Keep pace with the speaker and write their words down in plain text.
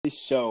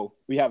today's show,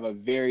 we have a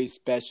very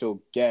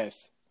special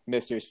guest,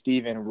 Mr.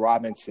 Steven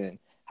Robinson.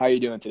 How are you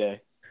doing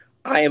today?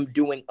 I am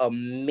doing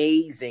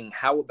amazing.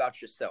 How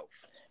about yourself?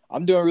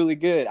 I'm doing really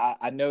good.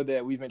 I know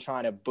that we've been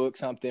trying to book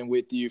something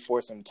with you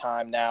for some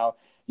time now.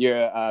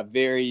 You're a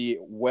very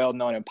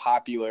well-known and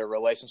popular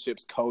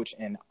relationships coach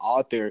and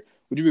author.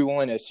 Would you be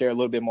willing to share a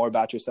little bit more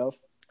about yourself?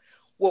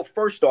 Well,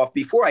 first off,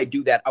 before I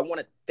do that, I want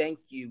to thank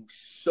you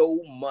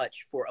so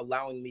much for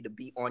allowing me to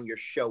be on your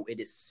show. It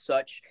is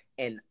such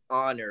an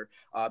honor.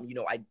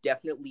 I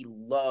definitely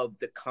love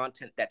the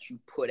content that you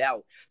put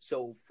out.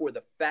 So for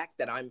the fact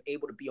that I'm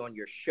able to be on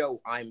your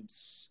show, I'm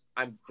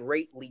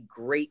greatly,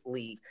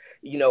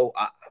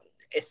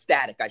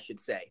 ecstatic, I should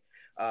say.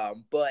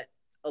 But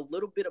a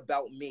little bit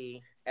about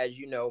me, as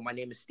you know, my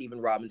name is Steven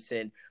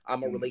Robinson.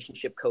 I'm a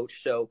relationship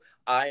coach. So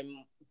I'm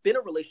been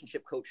a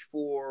relationship coach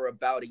for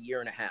about a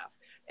year and a half.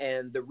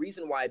 And the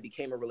reason why I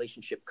became a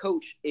relationship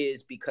coach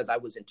is because I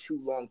was in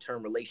two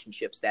long-term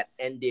relationships that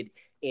ended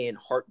in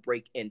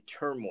heartbreak and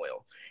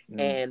turmoil.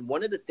 And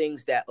one of the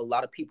things that a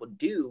lot of people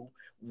do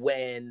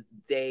when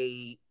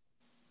they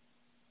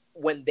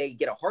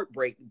get a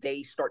heartbreak,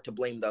 they start to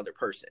blame the other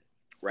person,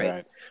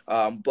 right?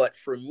 But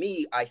for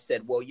me, I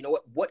said, well, you know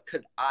what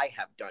could I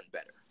have done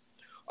better?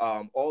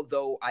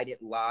 Although I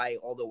didn't lie,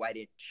 although I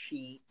didn't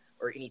cheat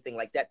or anything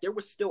like that, there were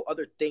still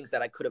other things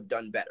that I could have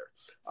done better.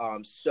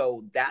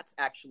 So that's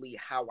actually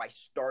how I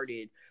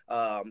started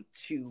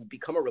to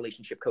become a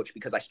relationship coach,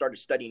 because I started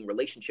studying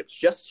relationships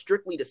just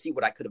strictly to see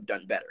what I could have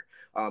done better.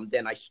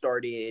 Then I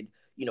started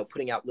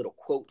putting out little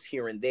quotes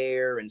here and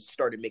there and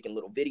started making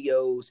little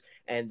videos.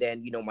 And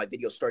then, my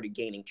videos started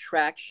gaining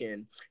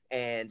traction.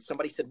 And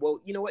somebody said,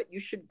 well, you know what, you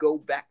should go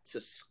back to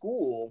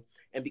school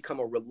and become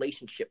a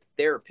relationship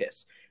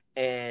therapist.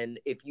 And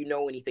if you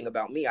know anything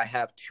about me, I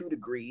have 2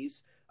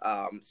 degrees.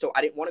 So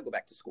I didn't want to go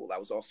back to school. I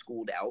was all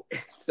schooled out.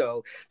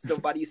 So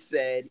somebody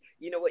said,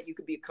 you know what, you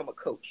could become a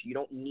coach. You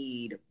don't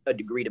need a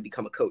degree to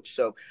become a coach.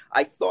 So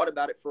I thought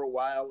about it for a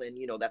while, and,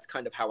 that's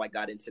kind of how I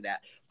got into that.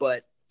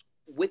 But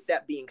with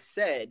that being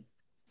said,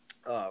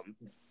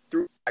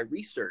 through my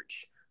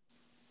research,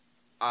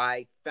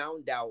 I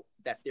found out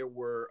that there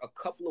were a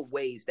couple of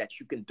ways that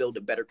you can build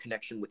a better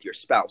connection with your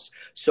spouse.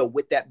 So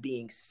with that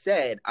being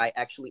said, I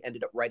actually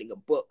ended up writing a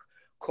book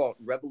called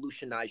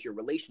Revolutionize Your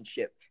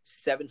Relationship: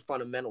 7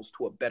 Fundamentals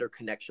to a Better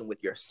Connection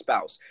with Your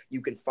Spouse.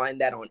 You can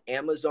find that on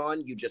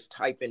Amazon. You just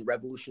type in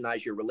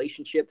Revolutionize Your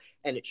Relationship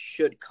and it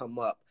should come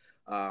up.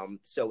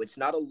 So it's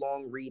not a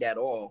long read at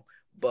all,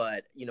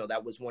 but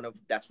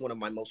that's one of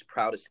my most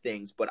proudest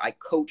things. But I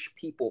coach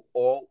people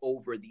all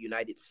over the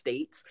United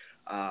States.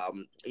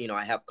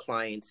 I have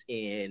clients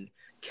in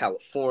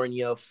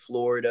California,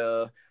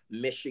 Florida,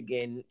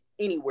 Michigan,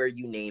 anywhere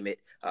you name it.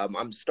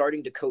 I'm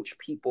starting to coach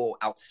people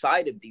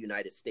outside of the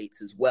United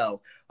States as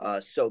well.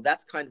 So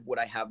that's kind of what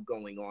I have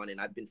going on.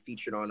 And I've been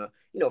featured on a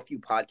few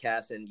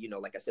podcasts. And,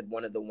 like I said,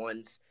 one of the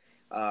ones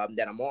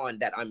that I'm on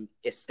that I'm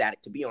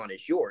ecstatic to be on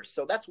is yours.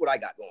 So that's what I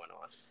got going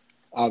on.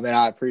 Oh, man,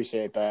 I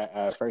appreciate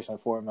that, first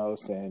and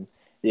foremost. And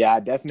yeah,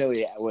 I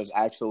definitely was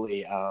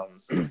actually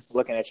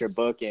looking at your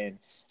book and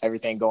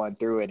everything going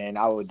through it. And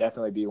I would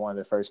definitely be one of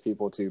the first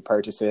people to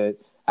purchase it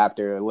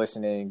after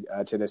listening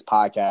to this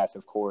podcast,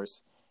 of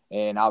course.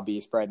 And I'll be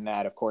spreading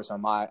that, of course,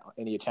 on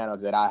any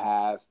channels that I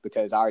have,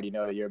 because I already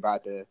know that you're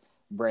about to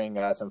bring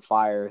some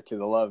fire to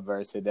the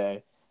Lovebirds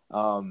today.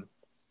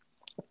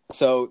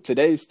 So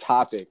today's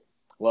topic,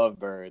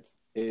 Lovebirds,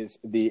 is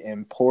the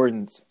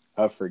importance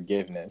of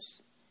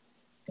forgiveness.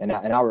 And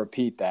I'll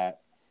repeat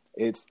that.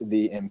 It's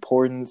the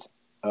importance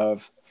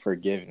of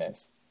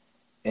forgiveness.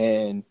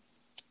 And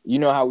you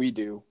know how we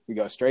do. We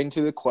go straight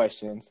into the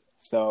questions.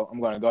 So I'm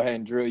going to go ahead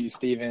and drill you,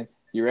 Steven.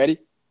 You ready?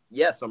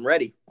 Yes, I'm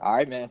ready. All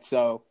right, man.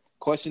 So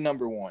question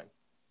number 1.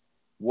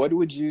 What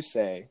would you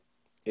say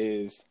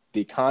is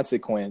the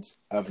consequence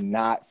of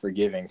not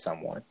forgiving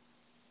someone?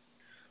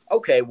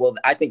 Okay, well,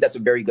 I think that's a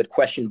very good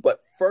question. But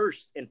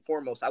first and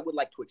foremost, I would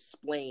like to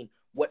explain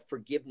what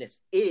forgiveness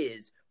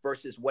is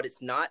versus what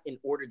it's not, in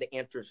order to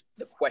answer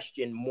the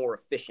question more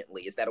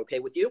efficiently. Is that okay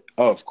with you?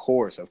 Oh, of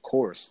course, of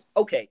course.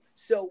 Okay,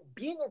 so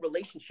being a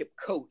relationship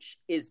coach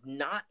is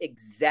not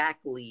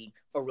exactly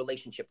a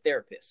relationship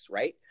therapist,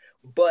 right?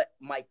 But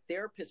my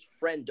therapist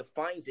friend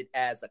defines it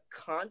as a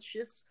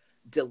conscious,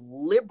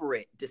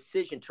 deliberate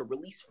decision to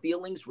release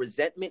feelings,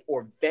 resentment,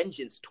 or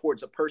vengeance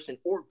towards a person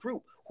or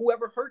group,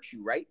 whoever hurt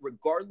you, right?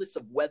 Regardless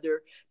of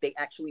whether they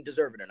actually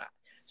deserve it or not.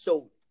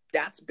 So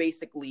that's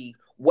basically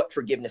what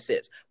forgiveness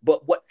is.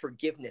 But what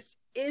forgiveness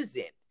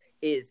isn't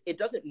is, it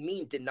doesn't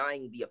mean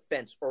denying the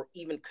offense or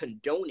even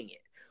condoning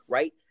it,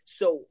 right?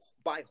 So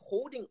by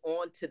holding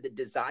on to the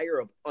desire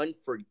of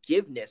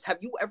unforgiveness, have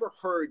you ever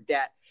heard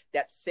that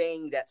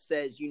saying that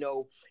says,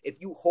 if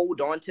you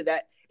hold on to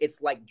that,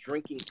 it's like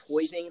drinking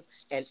poison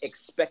and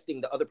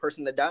expecting the other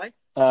person to die?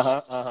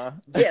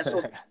 Yeah,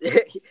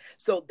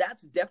 so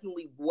that's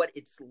definitely what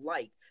it's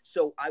like.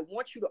 So I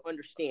want you to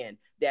understand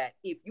that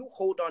if you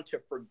hold on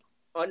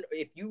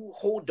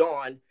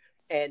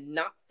and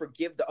not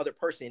forgive the other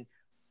person,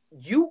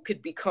 you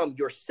could become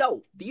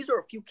yourself. These are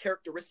a few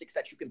characteristics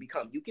that you can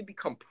become. You can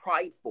become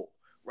prideful,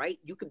 right?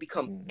 You could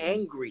become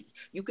angry.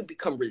 You could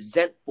become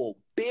resentful,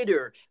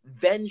 bitter,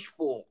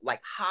 vengeful,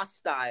 like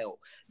hostile,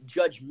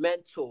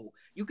 judgmental.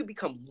 You could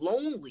become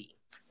lonely,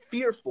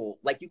 fearful,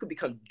 like you could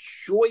become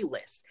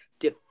joyless,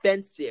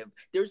 defensive.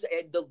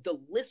 The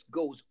list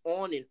goes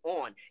on and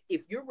on.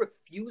 If you're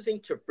refusing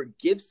to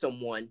forgive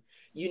someone,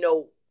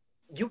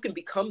 you can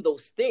become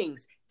those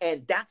things,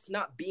 and that's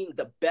not being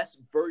the best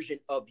version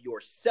of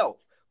yourself,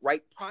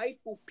 right?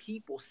 Prideful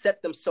people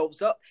set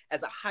themselves up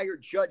as a higher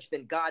judge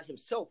than God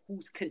himself,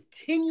 who's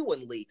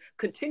continuously,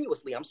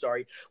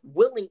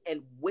 willing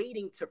and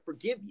waiting to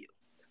forgive you,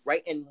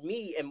 right? And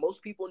me and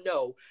most people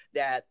know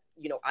that,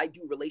 I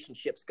do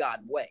relationships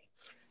God way.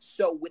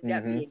 So with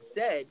that being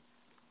said,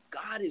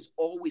 God is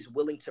always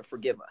willing to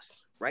forgive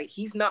us, right?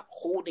 He's not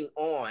holding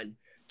on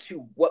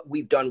to what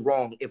we've done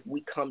wrong if we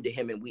come to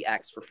him and we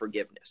ask for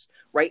forgiveness,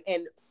 right?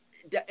 And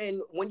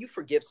when you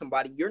forgive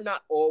somebody, you're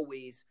not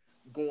always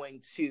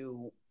going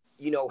to,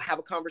 have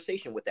a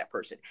conversation with that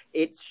person.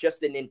 It's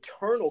just an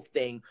internal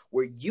thing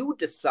where you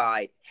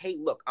decide, hey,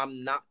 look,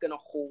 I'm not going to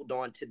hold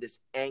on to this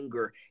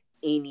anger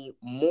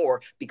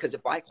anymore, because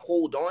if I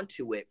hold on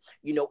to it,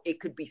 it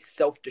could be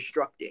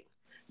self-destructing.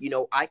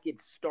 I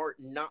could start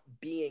not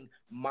being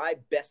my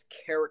best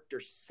character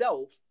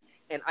self,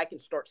 and I can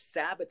start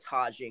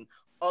sabotaging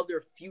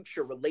other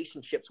future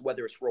relationships,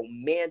 whether it's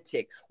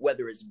romantic,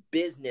 whether it's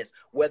business,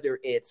 whether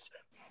it's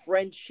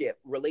friendship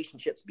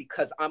relationships,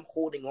 because I'm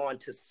holding on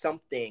to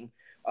something,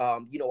 a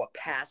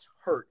past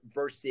hurt,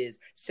 versus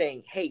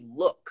saying, hey,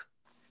 look,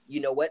 you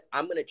know what?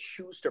 I'm going to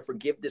choose to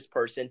forgive this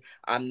person.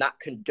 I'm not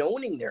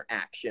condoning their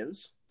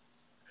actions,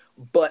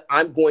 but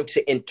I'm going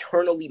to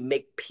internally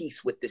make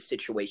peace with this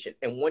situation.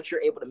 And once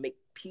you're able to make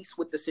peace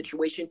with the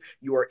situation,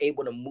 you are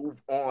able to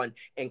move on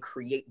and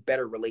create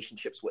better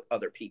relationships with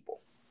other people.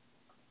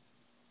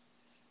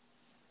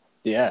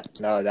 Yeah,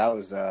 no, that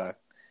was, I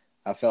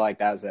feel like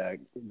that was a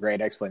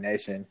great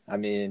explanation. I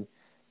mean,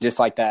 just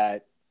like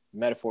that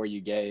metaphor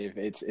you gave,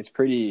 it's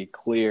pretty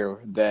clear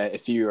that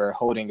if you are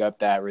holding up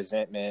that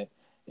resentment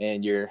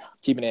and you're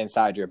keeping it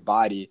inside your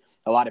body,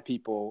 a lot of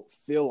people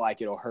feel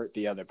like it'll hurt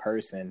the other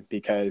person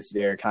because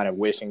they're kind of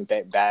wishing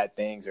bad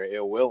things or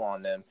ill will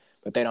on them,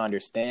 but they don't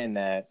understand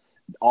that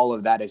all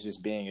of that is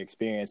just being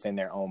experienced in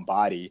their own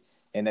body,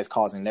 and that's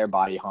causing their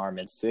body harm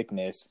and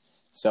sickness.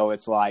 So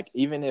it's like,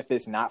 even if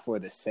it's not for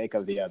the sake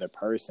of the other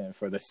person,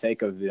 for the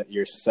sake of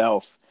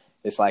yourself,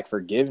 it's like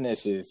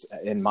forgiveness is,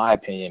 in my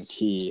opinion,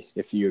 key,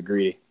 if you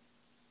agree.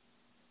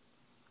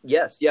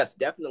 Yes,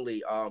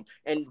 definitely.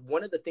 And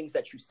one of the things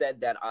that you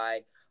said that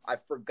I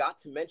forgot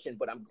to mention,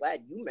 but I'm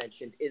glad you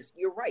mentioned, is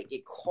you're right.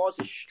 It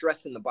causes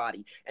stress in the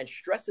body, and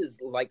stress is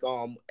like,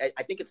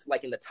 I think it's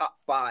like in the top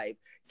 5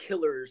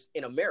 killers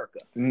in America.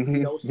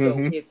 So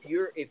if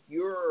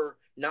you're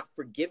not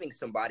forgiving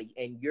somebody,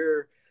 and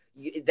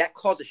that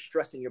causes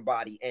stress in your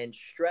body, and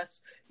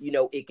stress,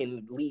 it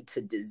can lead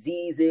to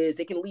diseases.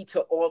 It can lead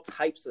to all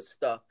types of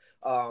stuff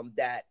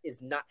that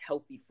is not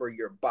healthy for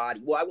your body.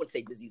 Well, I wouldn't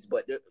say disease,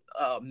 but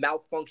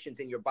malfunctions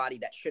in your body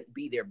that shouldn't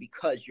be there,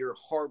 because you're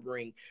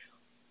harboring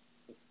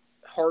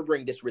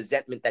this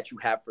resentment that you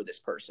have for this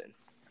person.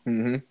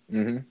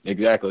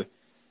 Exactly.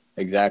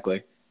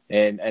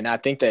 And I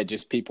think that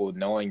just people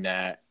knowing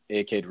that,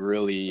 it could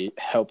really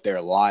help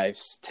their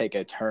lives take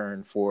a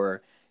turn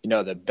for,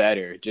 the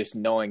better. Just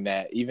knowing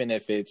that, even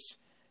if it's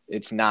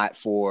not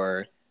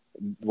for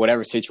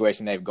whatever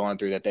situation they've gone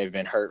through that they've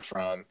been hurt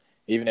from,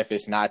 even if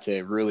it's not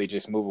to really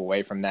just move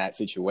away from that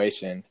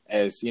situation,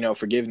 as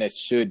forgiveness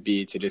should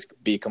be, to just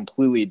be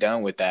completely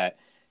done with that.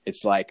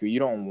 It's like, you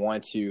don't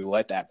want to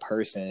let that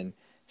person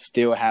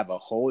still have a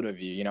hold of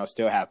you,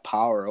 still have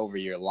power over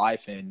your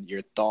life and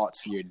your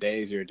thoughts, your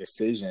days, your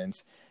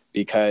decisions,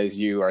 because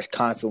you are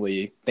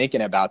constantly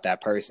thinking about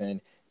that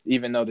person,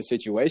 even though the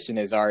situation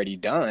is already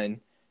done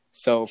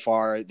so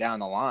far down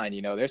the line.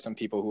 There's some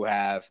people who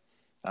have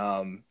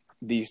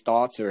these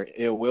thoughts or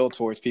ill will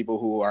towards people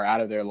who are out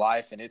of their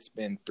life, and it's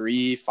been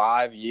 3,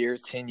 5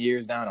 years, 10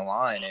 years down the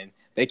line, and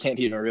they can't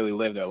even really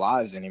live their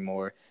lives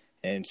anymore.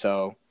 And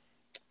so,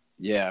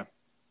 yeah,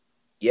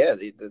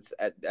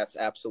 that's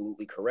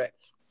absolutely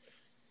correct.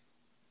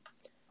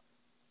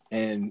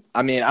 And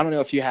I mean, I don't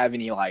know if you have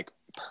any like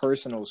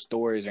personal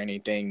stories or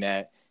anything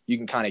that you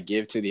can kind of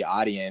give to the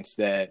audience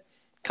that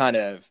kind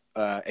of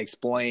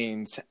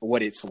explains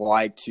what it's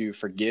like to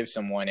forgive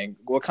someone, and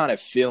what kind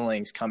of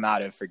feelings come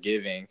out of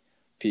forgiving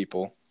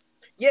people.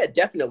 Yeah,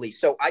 definitely.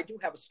 So I do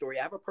have a story.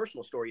 I have a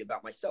personal story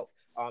about myself.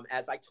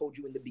 As I told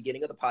you in the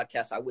beginning of the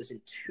podcast, I was in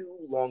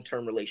 2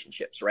 long-term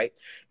relationships, right?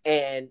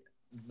 And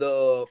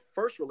the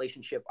first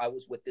relationship, I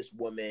was with this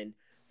woman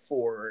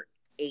for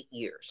 8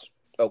 years,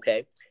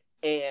 okay?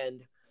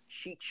 And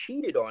she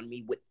cheated on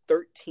me with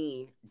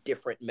 13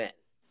 different men.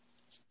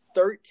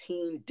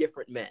 13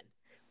 different men,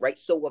 right?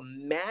 So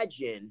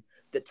imagine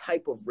the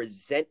type of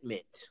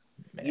resentment,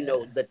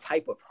 the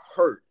type of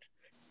hurt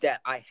that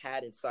I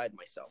had inside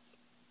myself,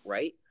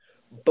 right?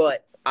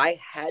 But I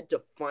had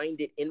to find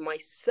it in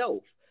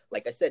myself,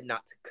 like I said,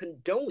 not to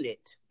condone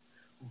it,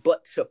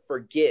 but to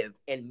forgive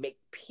and make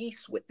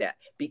peace with that.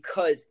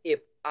 Because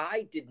if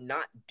I did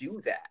not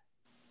do that,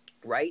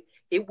 right,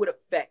 it would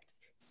affect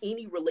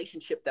any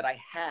relationship that I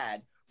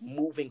had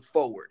moving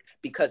forward,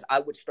 because I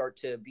would start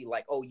to be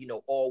like, oh,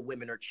 all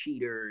women are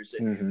cheaters,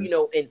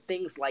 Mm-hmm. and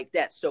things like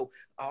that. So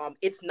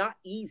it's not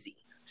easy.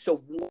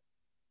 So what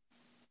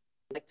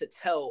I like to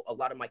tell a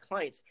lot of my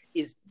clients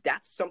is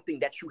that's something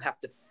that you have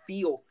to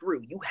feel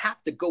through. You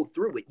have to go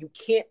through it. You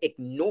can't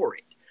ignore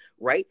it.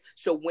 Right.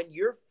 So when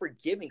you're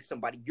forgiving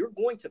somebody, you're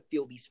going to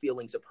feel these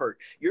feelings of hurt.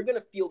 You're going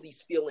to feel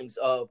these feelings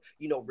of,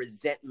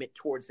 resentment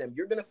towards them.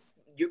 You're going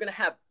to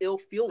have ill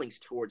feelings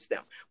towards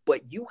them,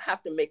 but you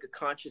have to make a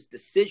conscious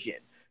decision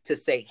to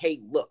say,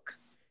 hey, look,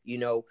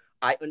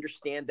 I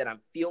understand that I'm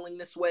feeling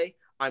this way.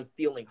 I'm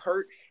feeling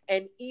hurt.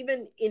 And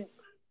even in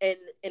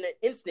an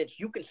instance,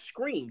 you can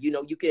scream,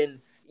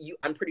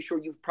 I'm pretty sure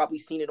you've probably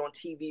seen it on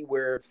TV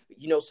where,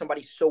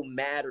 somebody's so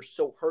mad or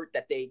so hurt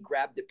that they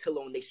grab the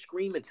pillow and they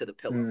scream into the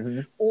pillow.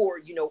 Mm-hmm. Or,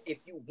 if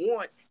you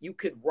want, you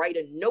could write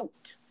a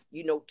note,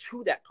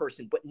 to that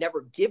person, but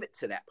never give it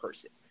to that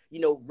person,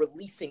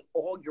 releasing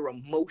all your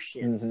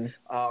emotions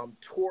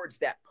towards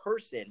that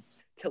person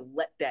to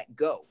let that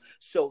go.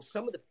 So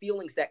some of the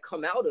feelings that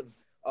come out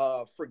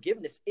of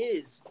forgiveness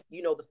is,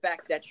 the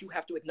fact that you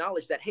have to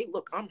acknowledge that, hey,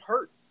 look, I'm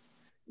hurt.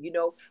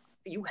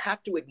 You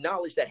have to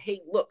acknowledge that,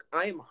 hey, look,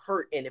 I am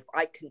hurt. And if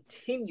I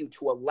continue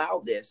to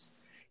allow this,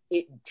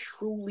 it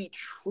truly,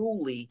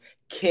 truly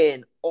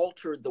can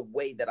alter the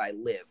way that I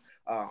live.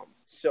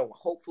 So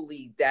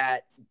hopefully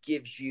that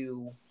gives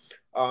you,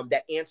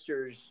 that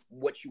answers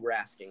what you were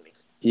asking me.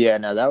 Yeah,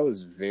 no, that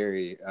was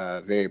very,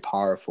 very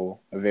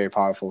powerful, a very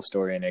powerful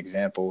story and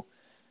example.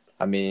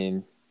 I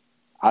mean,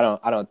 I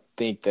don't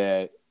think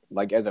that,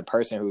 like, as a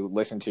person who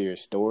listened to your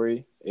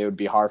story, it would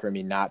be hard for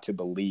me not to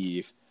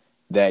believe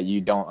that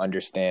you don't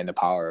understand the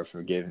power of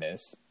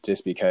forgiveness,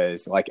 just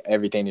because, like,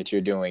 everything that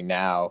you're doing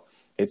now,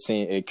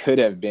 it could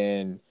have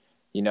been,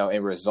 a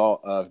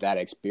result of that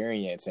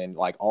experience, and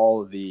like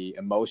all the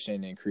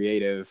emotion and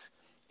creative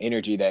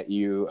energy that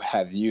you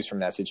have used from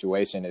that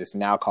situation is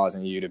now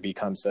causing you to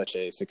become such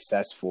a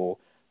successful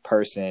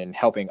person,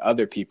 helping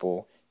other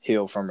people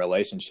heal from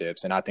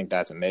relationships. And I think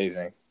that's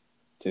amazing,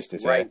 just to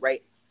say.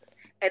 Right.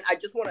 And I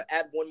just want to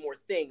add one more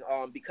thing,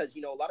 because,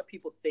 a lot of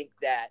people think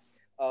that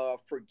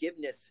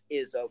forgiveness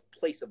is a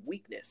place of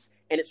weakness,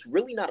 and it's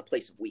really not a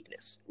place of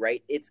weakness,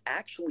 right? It's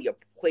actually a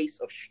place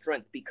of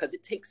strength, because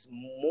it takes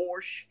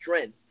more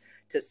strength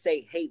to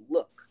say, hey,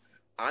 look,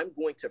 I'm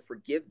going to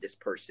forgive this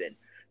person,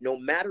 no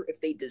matter if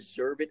they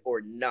deserve it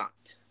or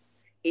not.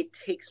 It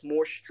takes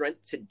more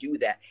strength to do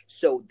that.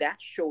 So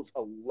that shows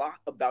a lot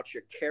about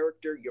your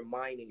character, your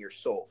mind, and your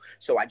soul.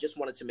 So I just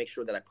wanted to make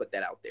sure that I put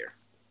that out there.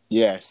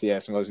 Yes,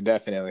 most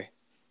definitely.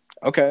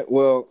 Okay,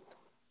 well,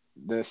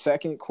 the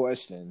second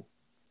question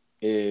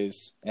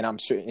is, and I'm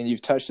sure, and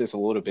you've touched this a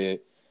little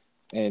bit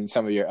in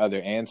some of your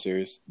other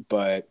answers,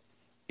 but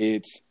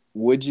it's,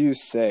 would you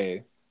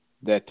say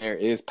that there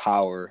is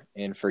power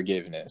in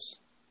forgiveness?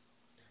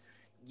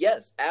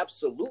 Yes,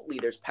 absolutely.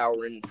 There's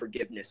power in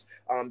forgiveness,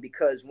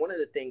 because one of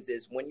the things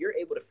is when you're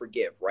able to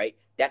forgive, right,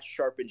 that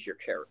sharpens your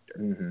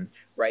character,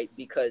 right?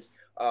 Because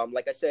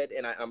like I said,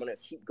 and I'm going to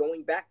keep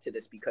going back to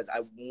this because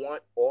I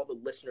want all the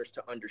listeners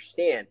to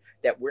understand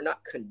that we're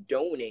not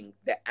condoning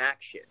the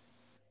action,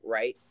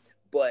 right?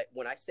 But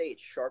when I say it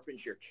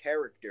sharpens your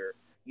character,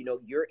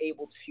 you're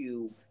able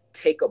to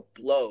take a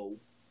blow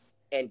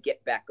and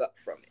get back up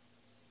from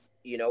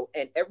it,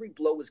 and every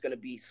blow is going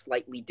to be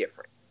slightly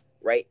different,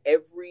 right?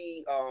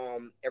 Every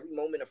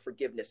moment of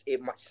forgiveness,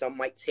 some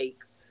might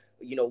take,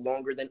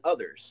 longer than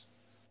others,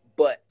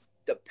 but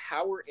the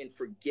power in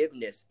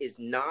forgiveness is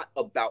not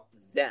about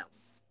them,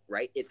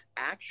 right? It's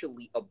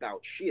actually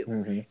about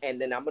you.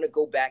 And then I'm going to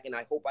go back, and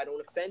I hope I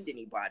don't offend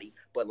anybody,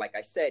 but like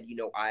I said,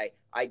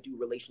 I do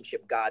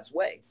relationship God's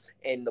way.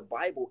 And the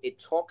Bible, it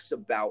talks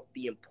about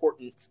the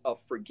importance of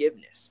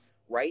forgiveness,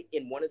 right?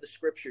 In one of the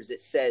scriptures, it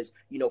says,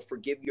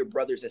 forgive your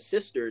brothers and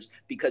sisters,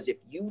 because if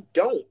you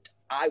don't,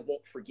 I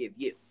won't forgive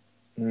you.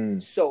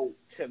 So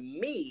to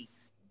me,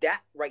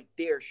 that right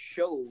there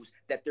shows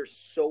that there's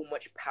so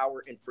much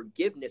power in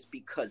forgiveness,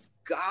 because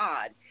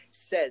God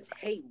says,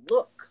 hey,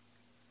 look,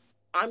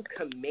 I'm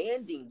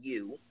commanding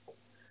you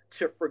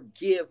to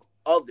forgive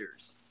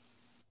others,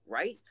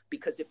 right?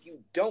 Because if you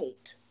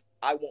don't,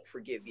 I won't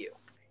forgive you.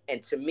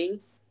 And to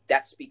me,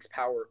 that speaks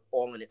power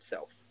all in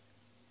itself.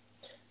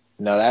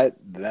 No,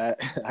 that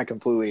I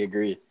completely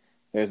agree.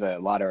 There's a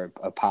lot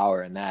of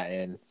power in that.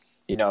 And,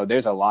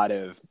 there's a lot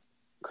of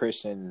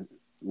Christian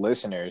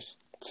listeners,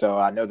 so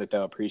I know that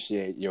they'll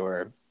appreciate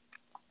your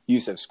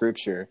use of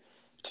scripture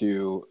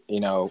to,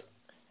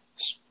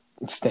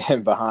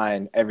 stand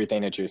behind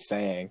everything that you're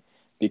saying,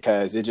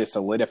 because it just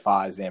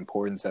solidifies the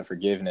importance of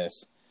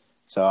forgiveness.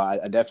 So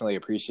I definitely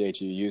appreciate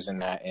you using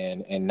that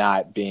and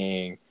not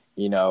being,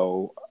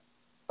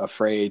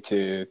 afraid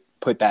to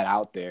put that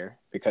out there,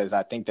 because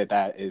I think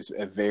that is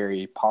a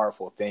very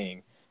powerful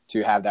thing,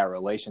 to have that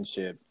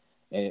relationship,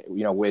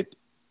 with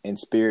in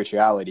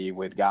spirituality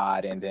with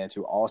God, and then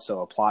to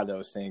also apply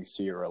those things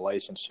to your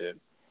relationship.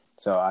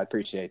 So I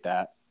appreciate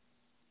that.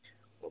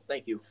 Well,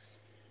 thank you.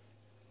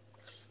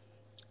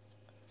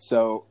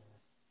 So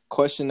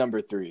question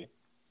number 3.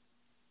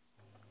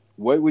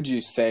 What would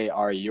you say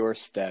are your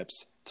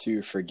steps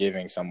to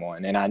forgiving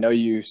someone? And I know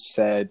you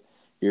said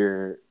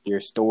your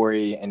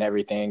story and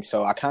everything,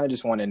 so I kind of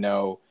just want to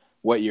know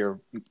what your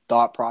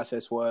thought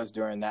process was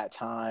during that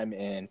time,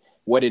 and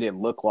what did it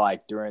look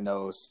like during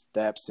those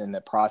steps in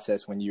the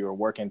process when you were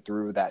working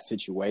through that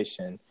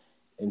situation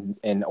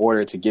in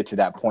order to get to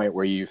that point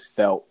where you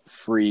felt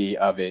free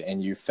of it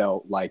and you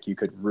felt like you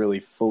could really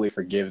fully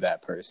forgive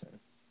that person.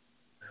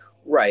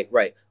 Right.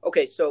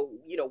 Okay, so,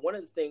 one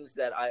of the things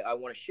that I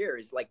want to share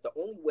is like the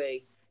only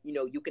way,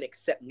 you can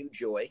accept new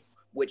joy,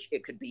 which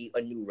it could be a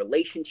new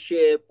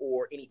relationship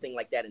or anything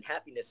like that, and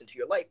happiness into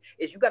your life,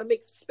 is you got to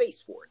make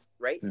space for it,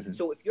 right? Mm-hmm.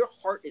 So if your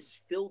heart is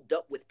filled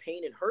up with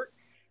pain and hurt,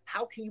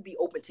 how can you be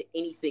open to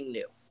anything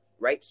new?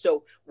 Right.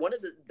 So one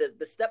of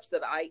the steps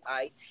that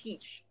I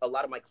teach a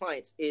lot of my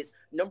clients is,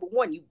 number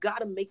one, you got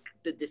to make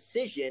the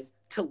decision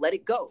to let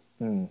it go.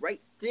 Right.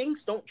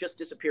 Things don't just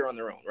disappear on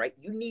their own. Right.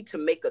 You need to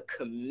make a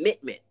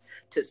commitment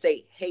to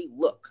say, hey,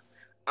 look,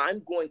 I'm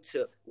going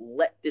to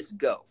let this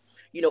go.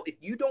 If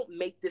you don't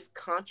make this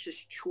conscious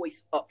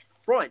choice up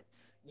front,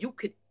 you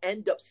could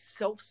end up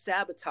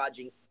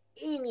self-sabotaging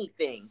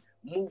anything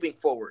moving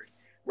forward.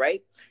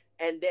 Right.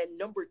 And then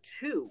number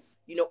two,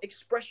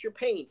 express your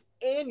pain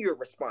and your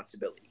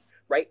responsibility,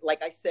 right?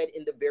 Like I said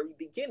in the very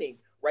beginning,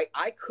 right?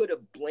 I could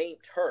have blamed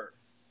her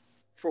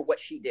for what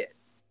she did,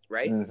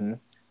 right? Mm-hmm.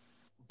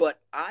 But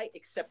I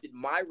accepted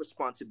my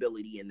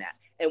responsibility in that.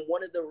 And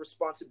one of the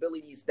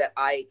responsibilities that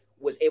I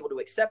was able to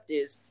accept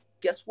is,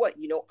 guess what?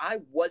 I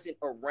wasn't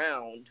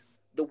around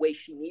the way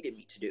she needed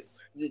me to do,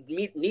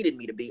 needed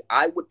me to be.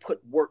 I would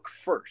put work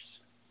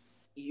first.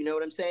 You know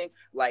what I'm saying?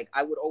 Like,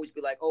 I would always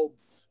be like, oh,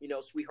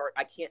 sweetheart,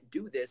 I can't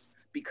do this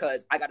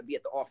because I got to be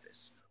at the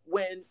office.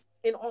 When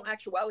in all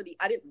actuality,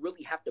 I didn't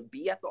really have to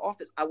be at the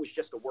office. I was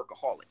just a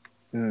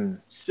workaholic.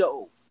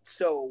 So,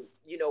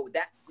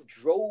 that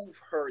drove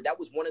her. That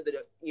was one of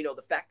the,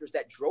 the factors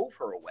that drove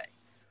her away,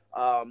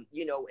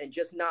 and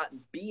just not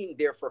being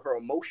there for her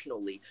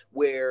emotionally,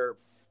 where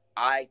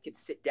I could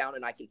sit down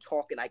and I can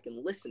talk and I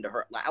can listen to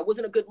her. Like, I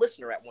wasn't a good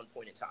listener at one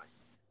point in time,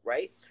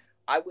 right?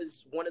 I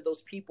was one of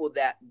those people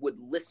that would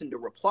listen to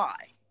reply,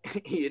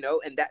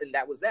 and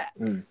that was that.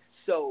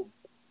 So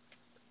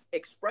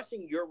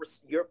expressing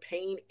your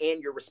pain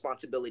and your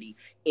responsibility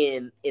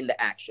in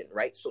the action,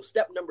 right? So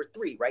step number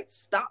 3, right?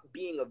 Stop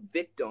being a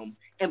victim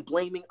and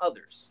blaming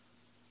others.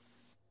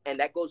 And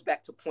that goes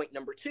back to point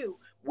number 2,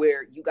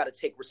 where you got to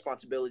take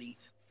responsibility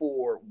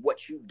for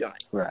what you've done.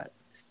 Right.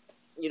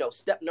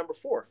 Step number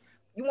 4,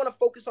 you want to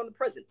focus on the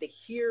present, the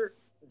here,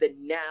 the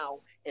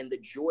now, and the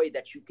joy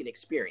that you can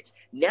experience.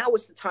 Now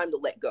is the time to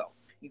let go.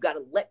 You got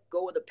to let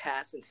go of the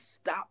past and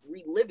stop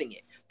reliving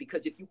it.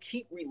 Because if you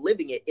keep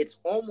reliving it, it's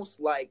almost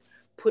like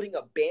putting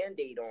a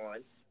Band-Aid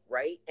on,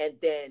 right? And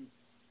then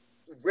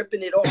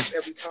ripping it off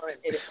every time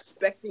and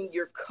expecting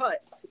your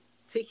cut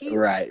to heal.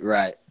 Right.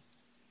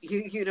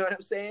 You know what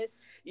I'm saying?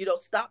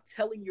 Stop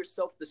telling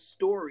yourself the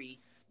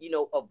story,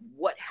 of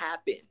what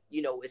happened.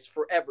 It's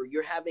forever.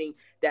 You're having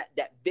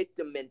that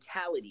victim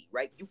mentality,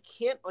 right? You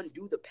can't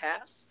undo the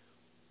past.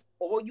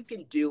 All you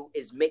can do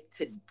is make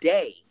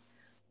today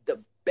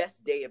the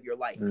best day of your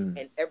life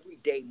and every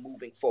day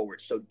moving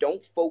forward. So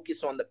don't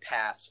focus on the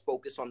past,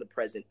 focus on the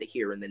present, the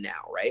here and the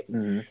now, right?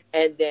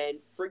 And then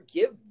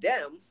forgive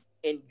them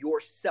and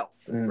yourself,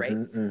 right?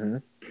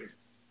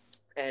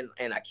 And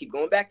I keep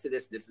going back to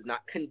this. This is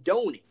not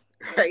condoning,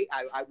 right?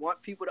 I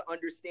want people to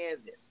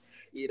understand this.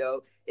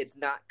 It's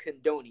not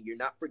condoning. You're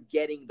not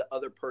forgetting the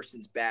other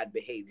person's bad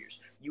behaviors.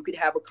 You could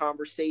have a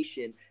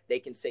conversation. They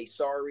can say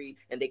sorry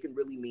and they can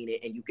really mean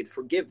it, and you could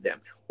forgive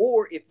them.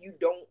 Or if you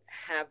don't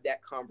have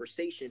that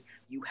conversation,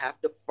 you have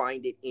to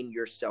find it in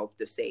yourself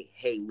to say,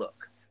 hey,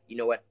 look, you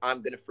know what?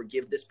 I'm going to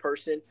forgive this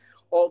person,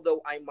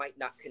 although I might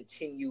not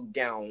continue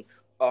down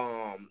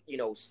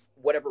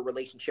whatever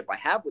relationship I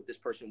have with this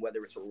person,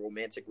 whether it's a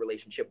romantic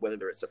relationship,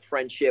 whether it's a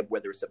friendship,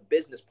 whether it's a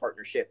business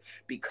partnership,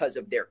 because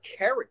of their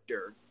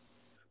character,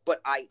 but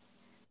I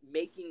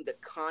making the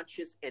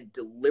conscious and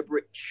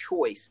deliberate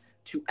choice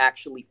to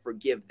actually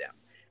forgive them.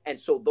 And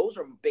so those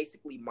are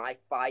basically my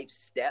 5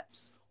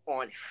 steps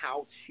on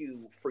how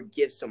to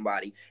forgive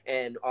somebody.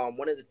 And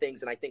one of the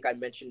things, and I think I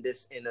mentioned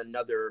this in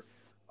another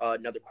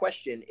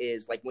question,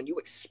 is like when you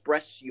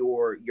express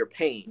your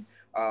pain,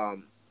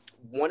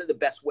 one of the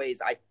best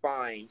ways I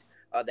find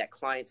that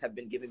clients have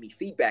been giving me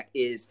feedback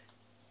is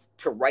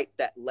to write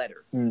that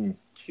letter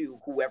to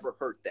whoever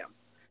hurt them,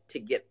 to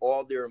get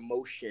all their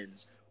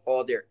emotions,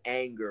 all their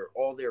anger,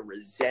 all their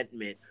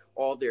resentment,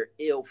 all their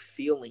ill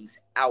feelings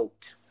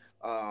out,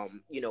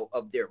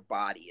 of their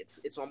body.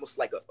 It's almost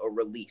like a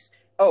release.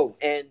 Oh,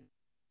 and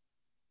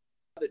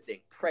another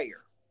thing,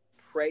 prayer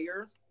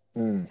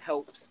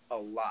helps a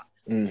lot.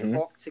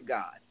 Talk to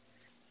God,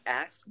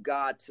 ask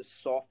God to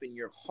soften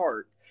your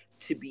heart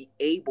to be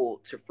able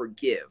to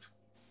forgive.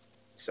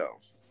 So,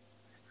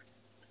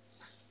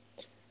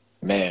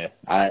 man,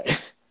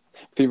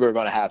 people are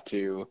going to have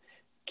to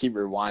keep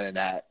rewinding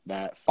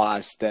that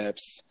 5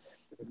 steps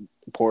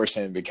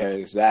portion,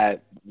 because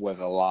that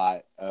was a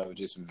lot of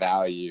just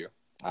value.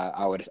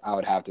 I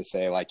would have to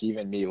say, like,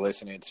 even me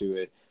listening to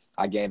it,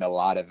 I gained a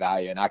lot of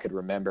value, and I could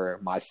remember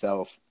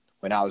myself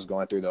when I was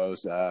going through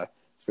those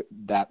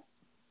that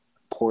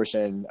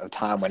portion of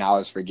time when I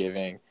was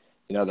forgiving,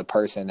 the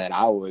person that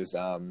I was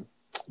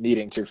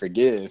needing to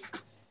forgive.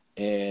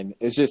 And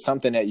it's just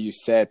something that you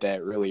said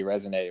that really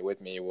resonated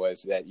with me,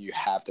 was that you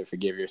have to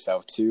forgive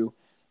yourself too,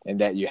 and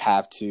that you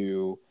have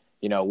to,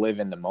 live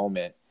in the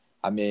moment.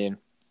 I mean,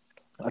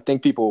 I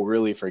think people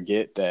really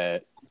forget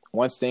that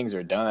once things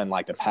are done,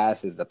 like, the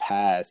past is the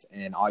past,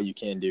 and all you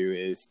can do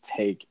is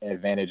take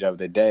advantage of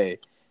the day,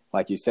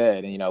 like you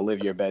said, and, live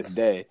your best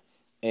day.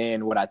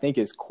 And what I think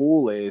is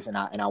cool is, and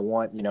I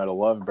want, the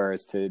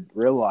lovebirds to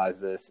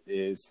realize this,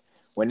 is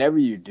whenever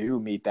you do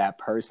meet that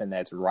person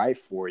that's right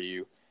for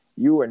you,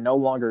 you are no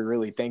longer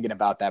really thinking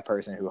about that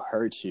person who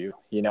hurts you.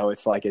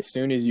 It's like, as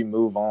soon as you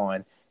move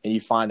on and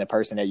you find the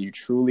person that you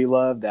truly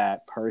love,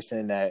 that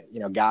person that,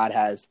 God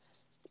has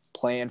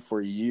planned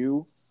for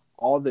you,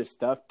 all this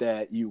stuff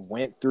that you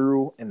went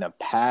through in the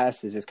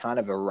past is just kind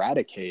of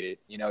eradicated.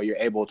 You're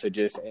able to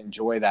just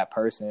enjoy that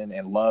person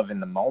and love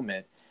in the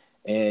moment,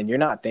 and you're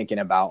not thinking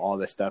about all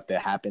the stuff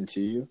that happened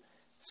to you.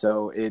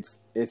 So it's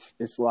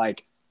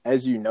like,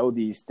 as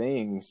these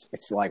things,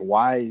 it's like,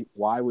 why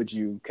would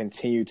you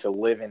continue to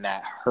live in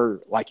that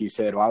hurt? Like you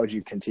said, why would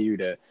you continue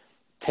to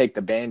take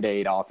the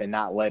Band-Aid off and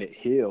not let it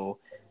heal?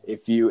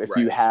 If you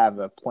have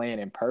a plan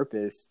and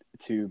purpose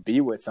to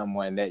be with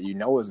someone that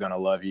is going to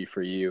love you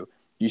for you,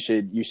 you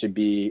should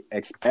be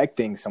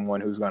expecting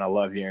someone who's going to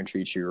love you and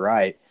treat you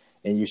right,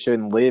 and you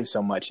shouldn't live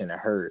so much in a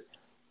hurt.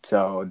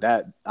 So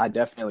that, I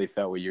definitely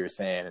felt what you were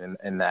saying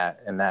in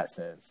that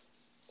sense.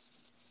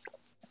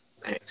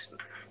 Thanks.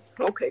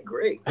 Okay,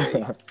 great.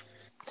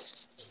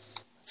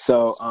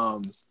 So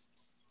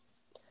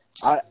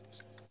I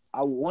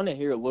want to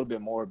hear a little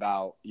bit more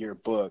about your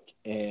book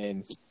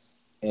and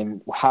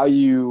how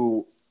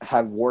you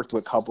have worked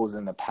with couples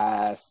in the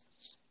past,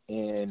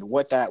 and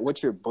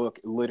what your book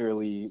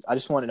literally. I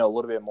just want to know a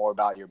little bit more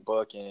about your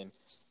book and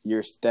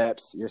your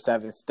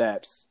 7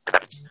 steps.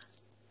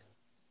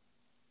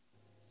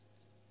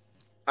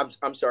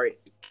 I'm sorry.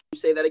 Can you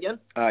say that again?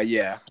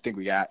 Yeah, I think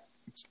we got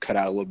cut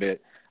out a little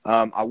bit.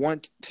 I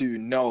want to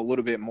know a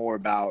little bit more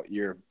about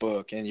your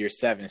book and your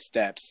 7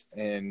 steps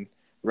in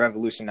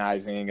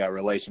revolutionizing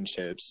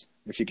relationships.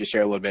 If you could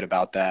share a little bit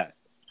about that.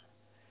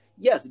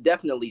 Yes,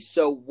 definitely.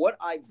 So what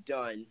I've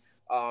done,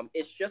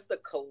 it's just a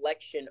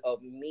collection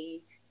of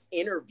me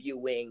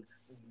interviewing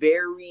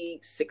very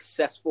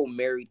successful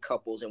married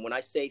couples. And when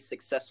I say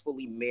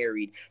successfully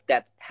married,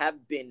 that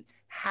have been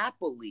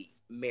happily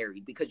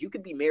married, because you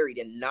could be married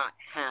and not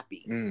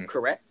happy,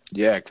 correct?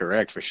 Yeah,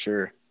 correct, for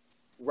sure.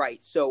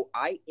 Right. So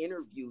I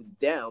interviewed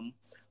them,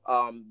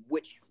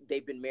 which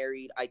they've been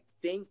married. I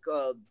think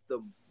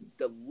the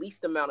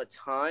least amount of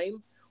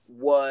time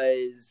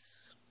was,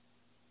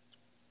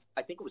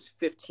 I think it was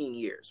 15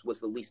 years was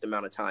the least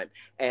amount of time.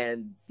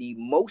 And the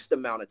most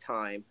amount of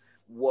time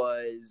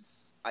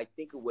was, I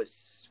think it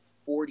was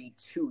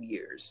 42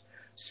 years.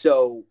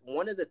 So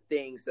one of the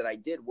things that I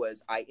did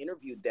was I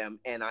interviewed them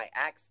and I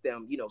asked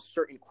them,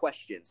 certain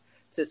questions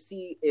to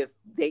see if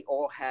they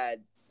all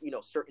had,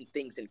 certain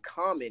things in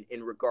common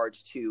in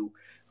regards to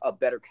a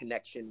better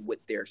connection with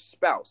their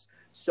spouse.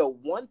 So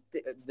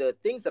the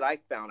things that I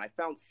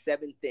found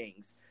 7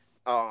 things.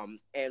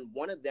 And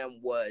one of them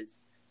was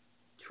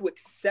to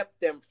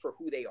accept them for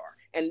who they are.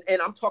 And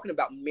I'm talking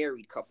about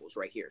married couples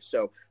right here.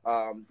 So,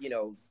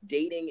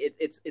 dating,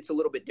 it's a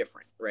little bit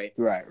different, right?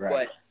 Right.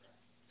 But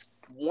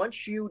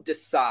once you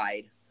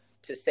decide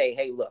to say,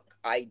 hey, look,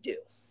 I do,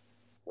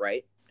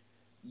 right?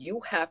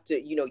 You have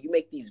to, you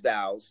make these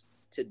vows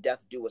to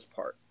death do us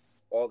part,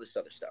 all this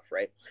other stuff,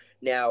 right?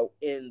 Now,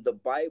 in the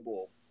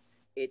Bible,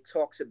 it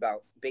talks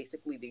about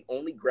basically the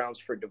only grounds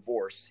for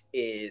divorce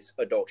is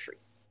adultery,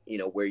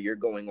 where you're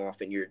going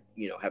off and you're,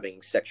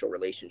 having sexual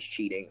relations,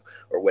 cheating,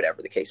 or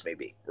whatever the case may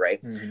be,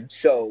 right? Mm-hmm.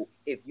 So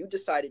if you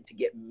decided to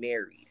get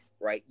married,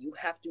 right, you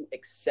have to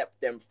accept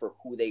them for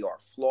who they are,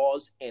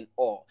 flaws and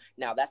all.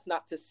 Now, that's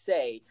not to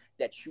say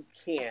that you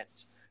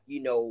can't,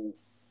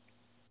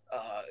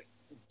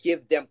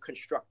 give them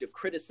constructive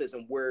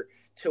criticism where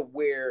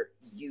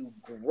you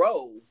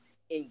grow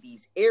in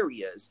these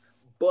areas,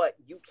 but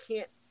you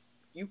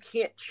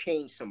can't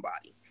change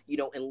somebody,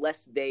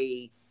 unless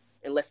they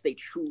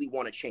truly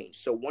want to change.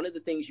 So one of the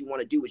things you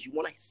want to do is you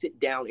want to sit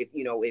down.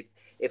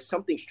 If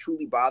something's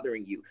truly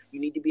bothering you, you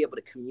need to be able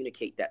to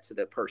communicate that to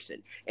the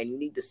person, and you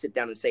need to sit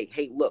down and say,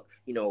 hey, look,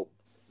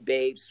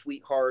 babe,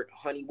 sweetheart,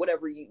 honey,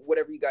 whatever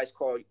you guys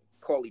call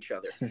each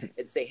other,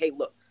 and say, hey,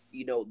 look,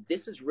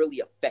 this is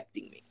really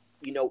affecting me.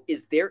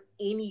 Is there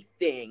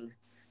anything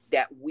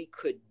that we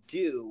could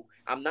do?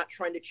 I'm not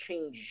trying to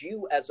change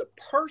you as a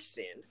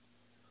person,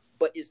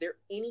 but is there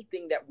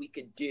anything that we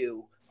could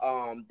do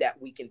that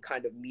we can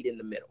kind of meet in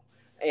the middle?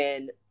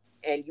 And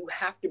you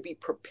have to be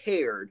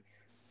prepared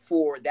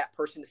for that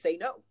person to say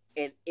no.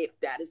 And if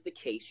that is the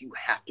case, you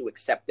have to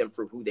accept them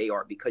for who they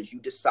are because you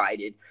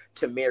decided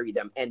to marry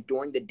them. And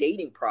during the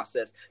dating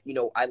process,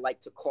 I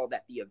like to call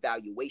that the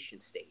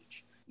evaluation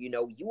stage.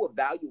 You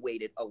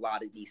evaluated a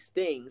lot of these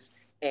things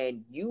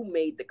and you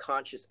made the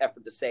conscious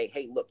effort to say,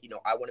 hey, look,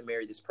 I want to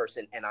marry this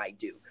person and I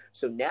do.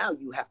 So now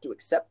you have to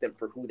accept them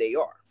for who they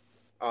are.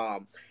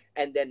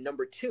 And then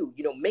number two,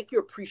 make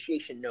your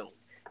appreciation known.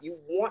 You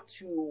want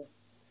to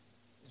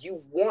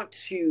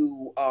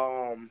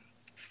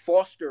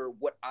foster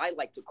what I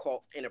like to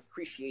call an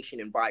appreciation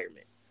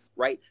environment,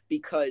 right?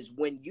 Because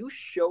when you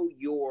show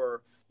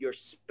your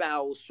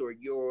spouse or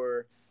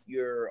your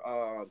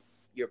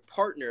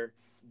partner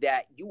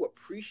that you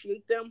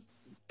appreciate them,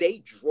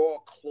 they draw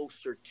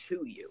closer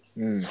to you.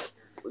 And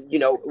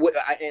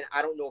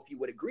I don't know if you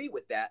would agree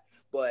with that,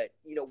 but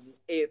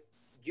if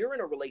you're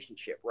in a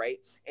relationship, right,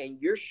 and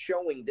you're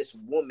showing this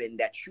woman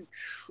that you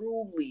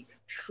truly,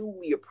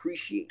 truly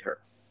appreciate her,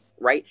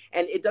 right?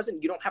 And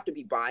you don't have to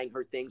be buying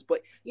her things,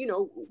 but,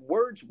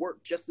 words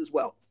work just as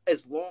well,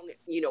 as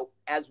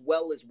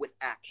well as with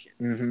action.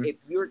 Mm-hmm. If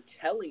you're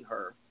telling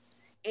her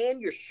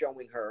and you're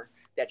showing her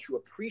that you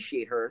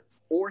appreciate her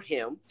or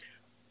him,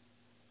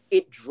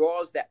 it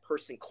draws that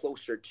person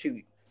closer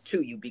to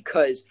you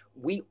because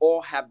we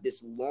all have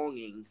this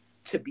longing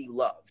to be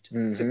loved,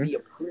 to be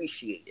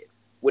appreciated.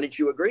 Wouldn't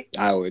you agree?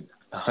 I would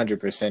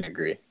 100%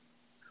 agree.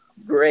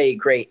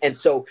 Great. And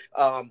so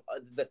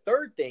the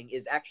third thing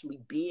is actually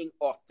being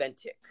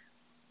authentic,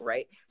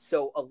 right?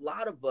 So a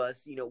lot of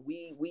us,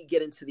 we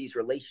get into these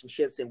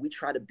relationships and we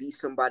try to be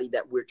somebody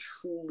that we're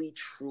truly,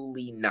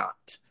 truly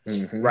not,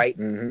 right?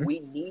 Mm-hmm. We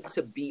need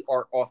to be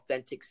our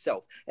authentic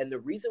self. And the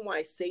reason why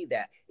I say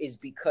that is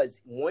because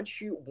when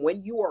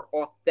you are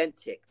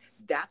authentic,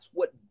 that's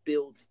what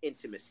builds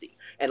intimacy.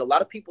 And a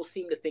lot of people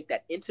seem to think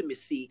that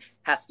intimacy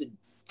has to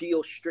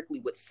deal strictly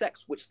with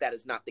sex, which that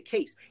is not the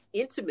case.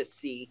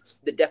 Intimacy,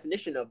 the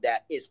definition of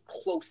that is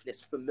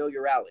closeness,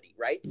 familiarity,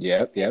 right?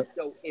 Yep. And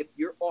so if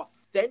you're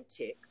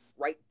authentic,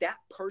 right, that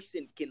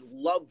person can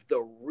love the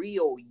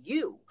real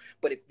you.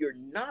 But if you're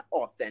not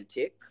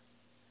authentic,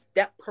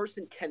 that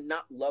person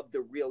cannot love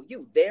the real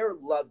you. They're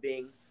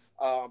loving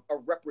a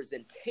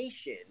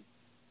representation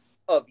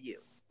of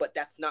you, but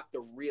that's not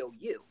the real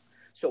you.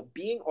 So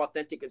being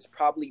authentic is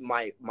probably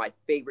my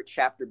favorite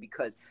chapter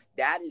because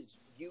that is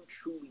you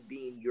truly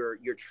being your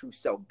true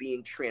self,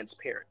 being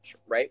transparent,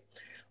 right?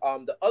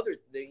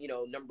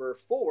 Number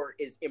 4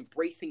 is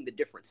embracing the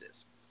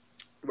differences,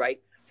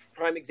 right?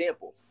 Prime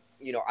example,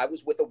 I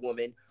was with a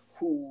woman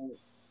who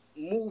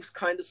moves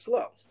kind of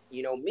slow.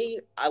 Me,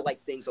 I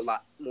like things a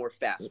lot more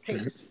fast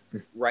paced,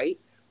 right?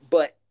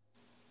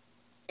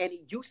 And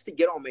it used to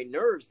get on my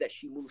nerves that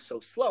she moves so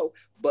slow.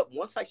 But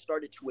once I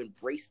started to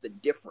embrace the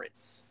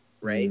difference,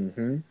 right?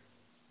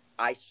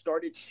 I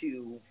started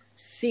to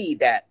see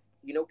that,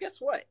 guess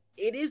what?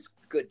 It is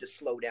good to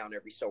slow down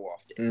every so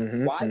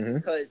often. Why?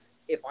 Because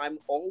if I'm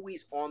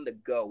always on the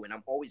go and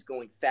I'm always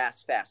going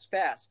fast,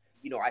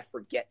 I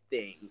forget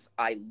things,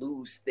 I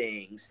lose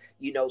things,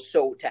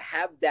 so to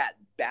have that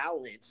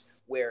balance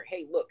where,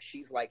 hey, look,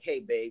 she's like, hey,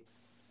 babe,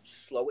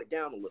 slow it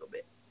down a little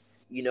bit,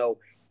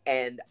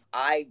 and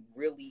I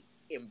really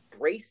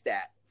embrace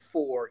that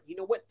for,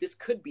 what, this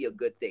could be a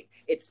good thing.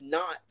 It's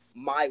not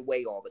my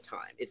way all the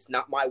time. It's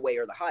not my way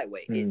or the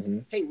highway. It's,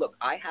 hey, look,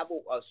 I have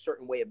a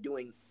certain way of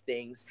doing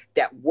things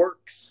that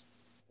works,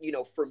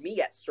 for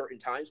me at certain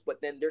times,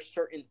 but then there's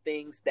certain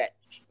things that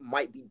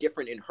might be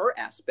different in her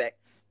aspect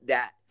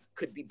that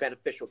could be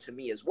beneficial to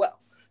me as well.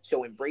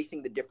 So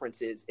embracing the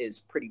differences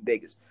is pretty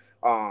big.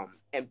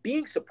 And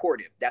being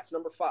supportive, that's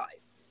number 5.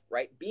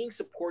 Right? Being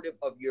supportive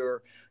of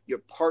your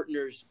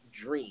partner's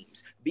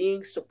dreams,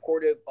 being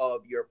supportive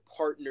of your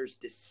partner's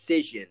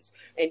decisions.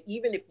 And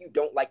even if you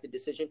don't like the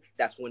decision,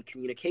 that's when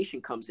communication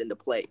comes into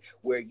play,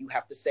 where you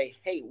have to say,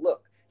 hey,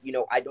 look,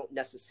 I don't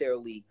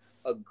necessarily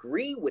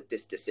agree with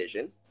this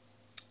decision,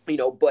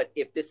 but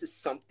if this is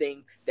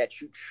something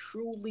that you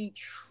truly,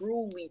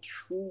 truly,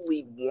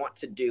 truly want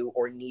to do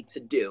or need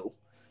to do,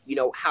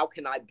 how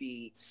can I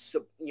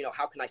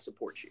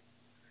support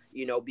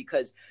you?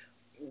 Because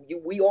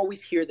we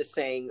always hear the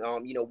saying,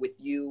 with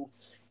you,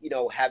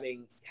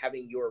 having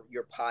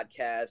your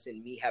podcast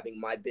and me having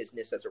my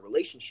business as a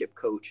relationship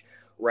coach,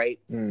 right?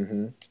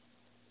 When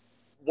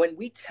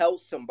we tell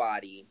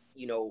somebody,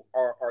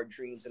 our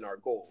dreams and our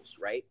goals,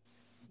 right?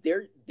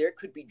 There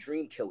could be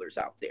dream killers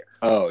out there.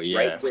 Oh yeah,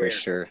 right? for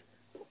sure.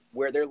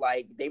 Where they're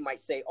like, they might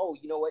say, oh,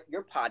 you know what?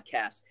 Your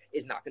podcast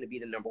is not going to be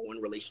the number 1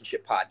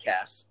 relationship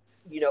podcast.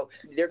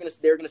 They're going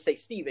to say,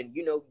 Steven,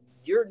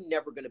 you're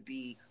never going to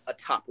be a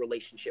top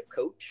relationship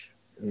coach,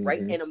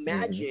 right? And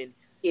imagine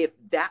if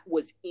that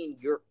was in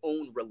your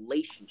own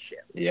relationship,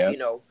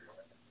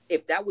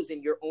 if that was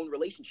in your own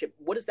relationship,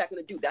 what is that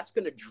going to do? That's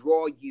going to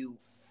draw you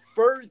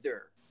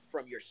further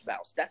from your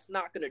spouse. That's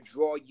not going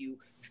to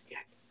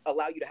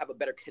allow you to have a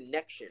better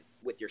connection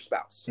with your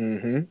spouse.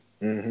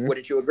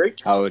 Wouldn't you agree?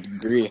 I would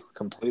agree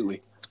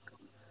completely.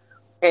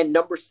 And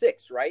number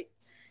 6, right?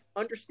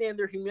 Understand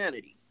their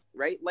humanity,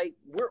 right? Like,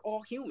 we're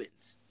all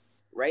humans,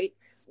 right?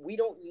 we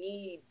don't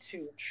need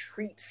to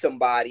treat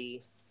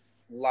somebody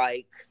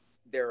like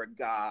they're a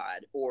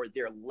god or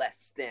they're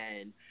less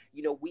than.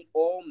 We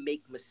all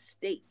make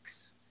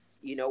mistakes,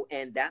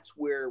 and that's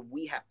where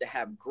we have to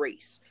have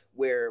grace.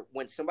 Where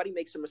when somebody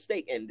makes a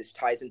mistake, and this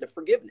ties into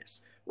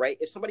forgiveness, right?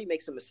 If somebody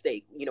makes a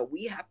mistake,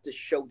 we have to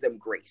show them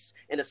grace.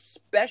 And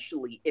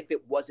especially if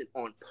it wasn't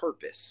on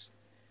purpose,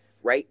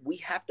 right? We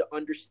have to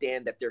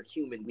understand that they're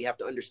human. We have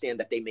to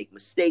understand that they make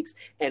mistakes,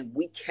 and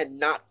we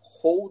cannot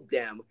hold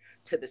them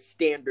to the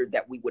standard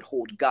that we would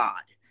hold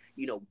God.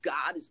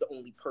 God is the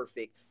only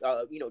perfect,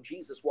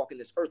 Jesus walking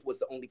this earth was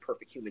the only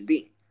perfect human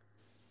being.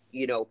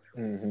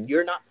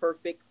 You're not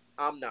perfect.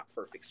 I'm not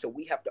perfect. So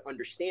we have to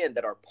understand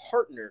that our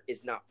partner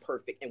is not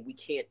perfect, and we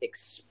can't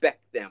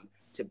expect them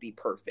to be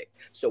perfect.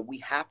 So we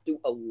have to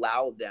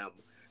allow them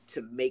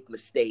to make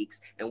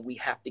mistakes, and we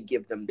have to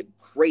give them the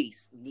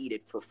grace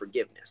needed for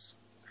forgiveness.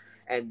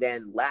 And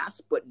then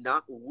last but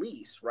not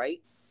least,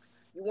 right?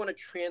 You want to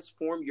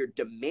transform your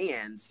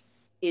demands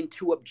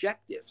into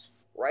objectives,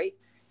 right?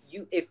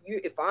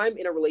 If I'm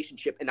in a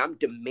relationship and I'm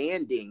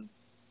demanding,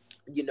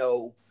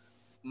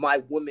 my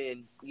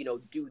woman,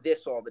 do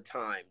this all the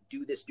time,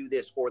 do this,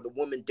 or the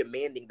woman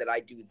demanding that I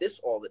do this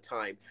all the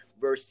time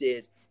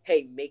versus,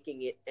 hey,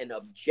 making it an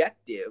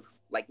objective,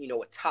 like, a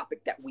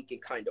topic that we can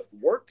kind of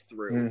work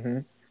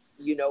through,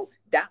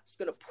 that's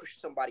going to push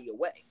somebody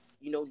away.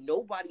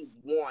 Nobody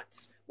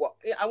wants, well,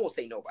 I won't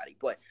say nobody,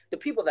 but the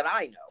people that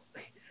I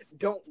know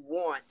don't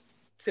want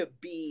to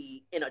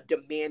be in a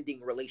demanding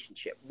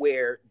relationship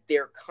where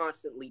they're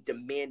constantly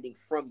demanding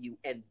from you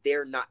and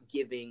they're not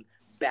giving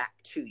back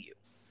to you.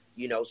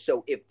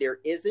 So if there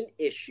is an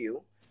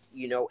issue,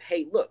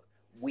 hey, look,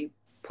 we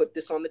put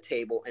this on the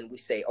table and we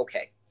say,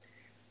 okay,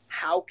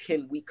 how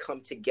can we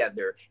come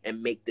together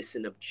and make this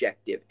an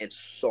objective and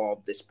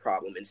solve this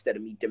problem instead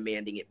of me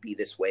demanding it be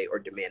this way or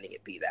demanding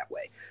it be that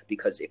way?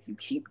 Because if you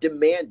keep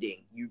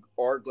demanding, you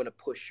are going to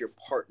push your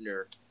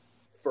partner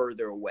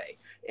further away.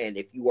 And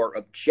if you are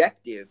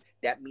objective,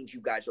 that means you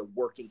guys are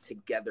working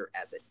together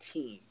as a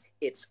team.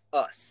 It's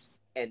us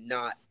and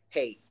not,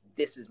 hey,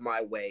 this is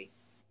my way.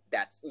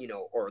 That's,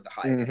 or the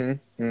highway.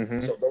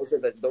 So those are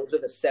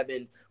the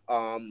 7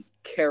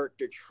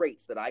 character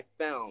traits that I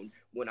found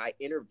when I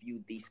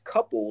interviewed these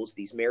couples,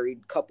 these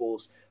married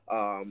couples,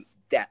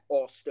 that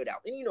all stood out.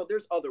 And,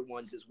 there's other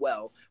ones as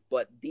well,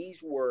 but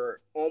these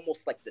were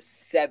almost like the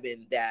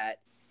 7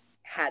 that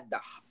had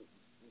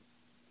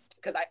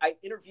because I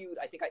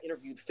think I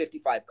interviewed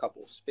 55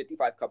 couples.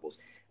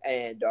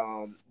 And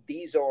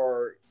these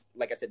are,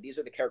 like I said, these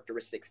are the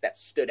characteristics that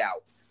stood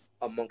out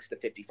amongst the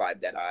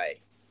 55 that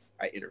I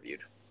interviewed.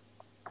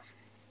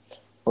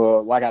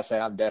 Well, like I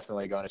said, I'm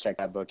definitely going to check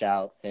that book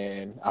out,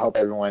 and I hope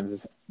everyone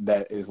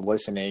that is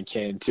listening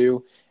can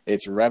too.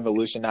 It's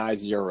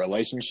Revolutionize Your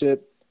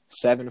Relationship,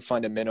 7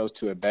 Fundamentals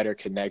to a Better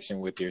Connection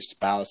with Your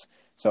Spouse.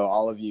 So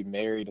all of you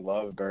married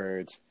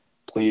lovebirds,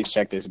 please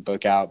check this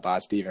book out by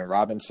Stephen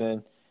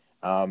Robinson.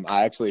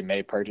 I actually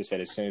may purchase it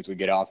as soon as we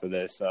get off of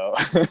this. So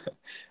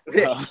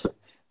that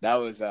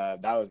was I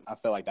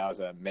feel like that was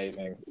an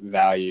amazing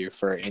value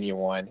for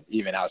anyone,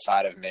 even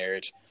outside of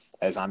marriage,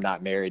 as I'm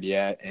not married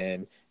yet.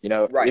 And,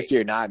 Right. If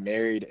you're not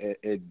married,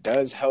 it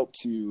does help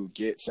to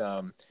get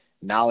some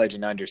knowledge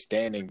and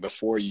understanding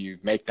before you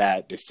make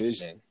that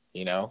decision,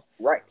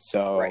 Right.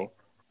 So, right.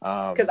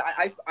 Because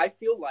I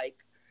feel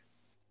like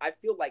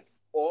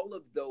all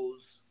of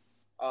those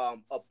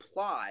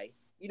apply,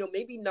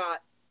 maybe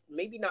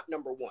not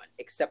number 1,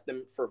 accept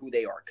them for who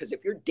they are. Because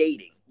if you're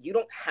dating, you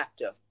don't have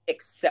to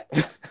accept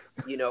them.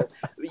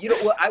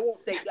 Well, I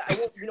won't,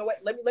 you know what?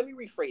 Let me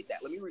rephrase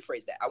that.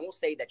 I won't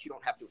say that you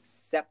don't have to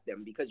accept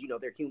them because,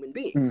 they're human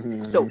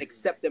beings. So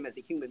accept them as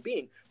a human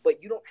being,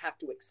 but you don't have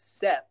to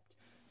accept,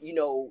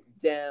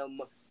 them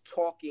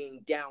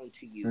talking down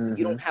to you.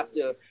 You don't have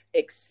to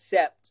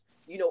accept,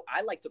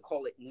 I like to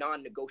call it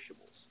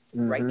non-negotiables,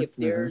 right? If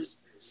there's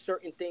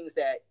certain things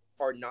that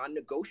are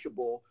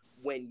non-negotiable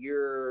when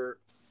you're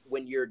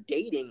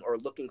dating or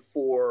looking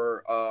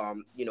for, a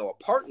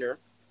partner,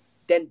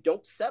 then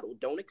don't settle.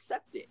 Don't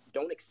accept it.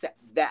 Don't accept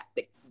that.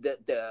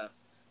 The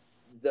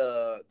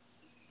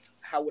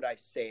how would I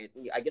say it?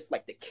 I guess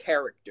like the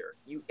character.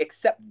 You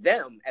accept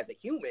them as a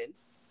human,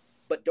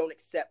 but don't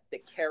accept the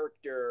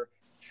character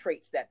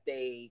traits that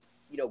they,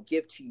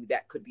 give to you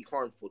that could be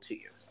harmful to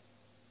you.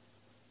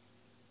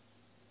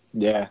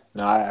 Yeah,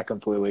 no, I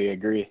completely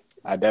agree.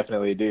 I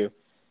definitely do.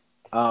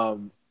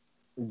 Do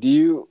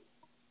you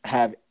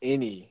have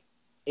any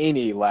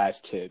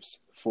last tips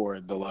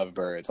for the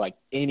lovebirds? Like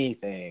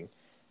anything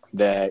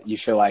that you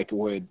feel like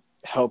would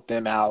help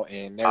them out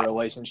in their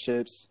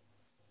relationships?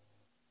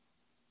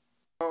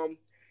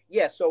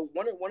 Yeah. So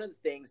one of the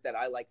things that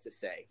I like to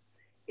say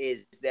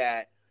is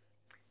that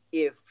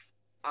if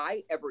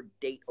I ever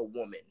date a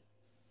woman,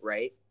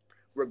 right,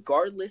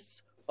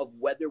 regardless of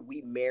whether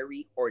we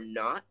marry or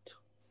not,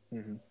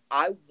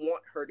 I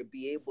want her to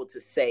be able to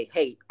say,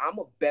 hey, I'm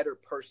a better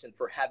person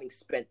for having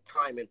spent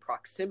time in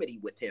proximity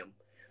with him,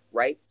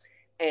 right?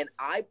 And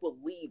I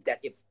believe that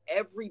if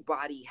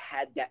everybody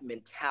had that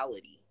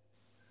mentality,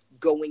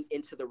 going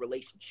into the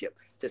relationship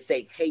to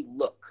say, hey,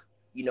 look,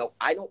 you know,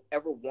 I don't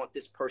ever want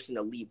this person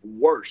to leave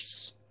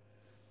worse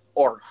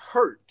or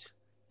hurt,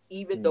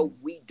 even though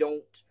we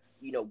don't,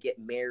 you know, get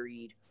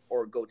married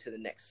or go to the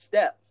next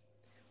step.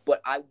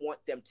 But I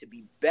want them to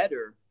be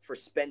better for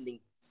spending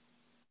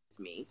with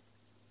me.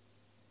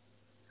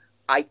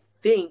 I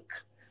think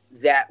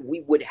that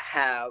we would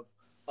have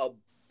a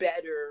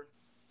better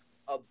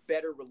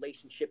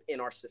relationship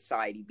in our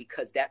society,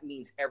 because that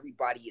means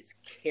everybody is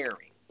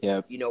caring.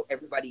 Yep. You know,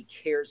 everybody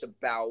cares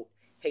about,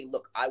 hey,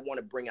 look, I want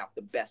to bring out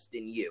the best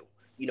in you,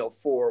 you know,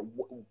 from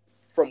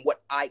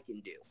what I can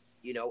do,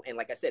 you know. And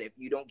like I said, if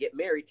you don't get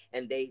married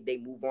and they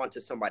move on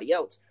to somebody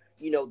else,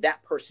 you know,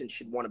 that person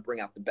should want to bring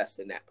out the best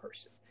in that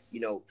person.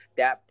 You know,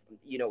 that,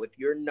 you know, if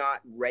you're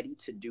not ready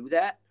to do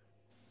that,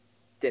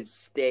 then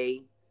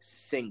stay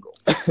single.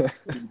 Do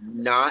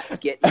not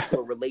get into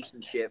a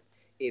relationship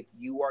if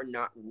you are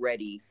not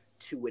ready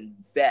to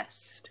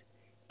invest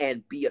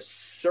and be a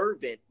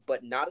servant,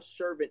 but not a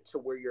servant to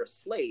where you're a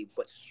slave,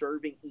 but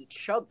serving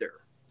each other.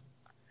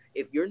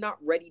 If you're not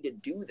ready to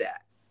do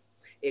that,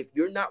 if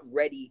you're not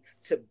ready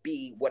to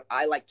be what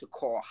I like to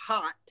call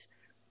hot,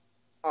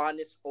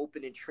 honest,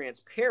 open, and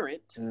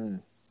transparent,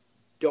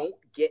 don't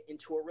get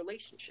into a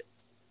relationship.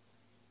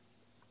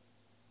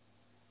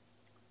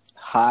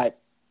 Hot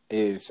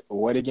is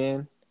what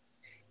again?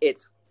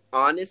 It's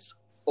honest,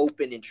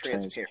 open, and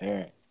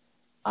transparent.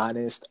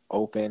 Honest,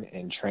 open,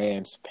 and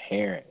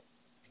transparent.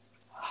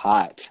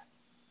 Hot.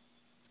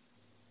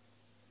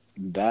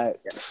 That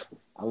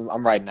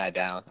I'm writing that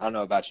down. I don't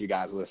know about you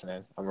guys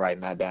listening. I'm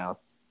writing that down.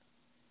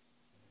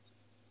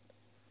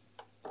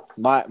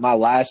 My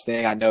last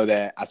thing, I know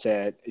that I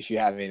said if you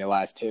have any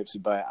last tips,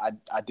 but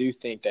I do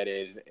think that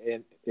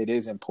it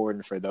is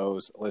important for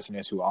those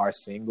listeners who are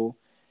single.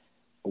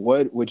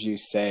 What would you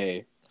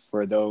say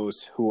for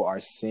those who are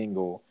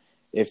single,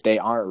 if they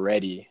aren't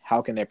ready,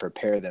 how can they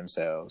prepare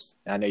themselves?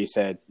 I know you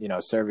said, you know,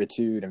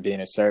 servitude and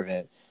being a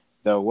servant,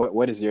 though.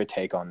 What is your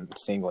take on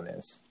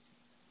singleness?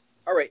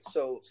 All right,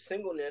 so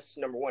singleness,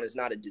 number one, is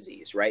not a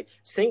disease, right?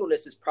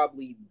 Singleness is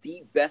probably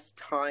the best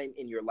time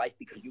in your life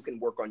because you can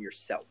work on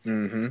yourself,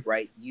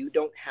 right? You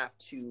don't have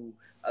to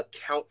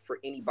account for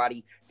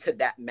anybody to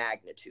that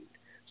magnitude.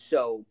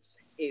 So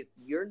if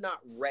you're not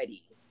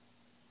ready,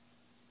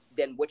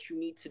 then what you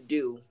need to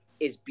do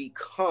is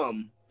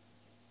become,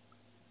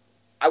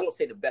 I won't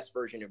say the best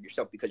version of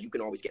yourself because you can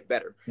always get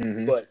better,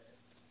 but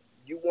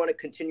you want to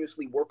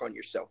continuously work on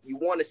yourself. You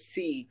want to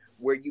see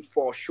where you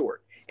fall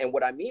short. And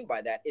what I mean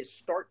by that is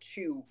start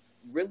to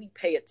really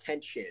pay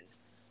attention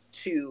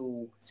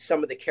to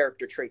some of the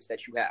character traits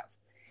that you have.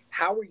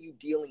 How are you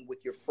dealing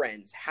with your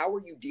friends? How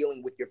are you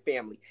dealing with your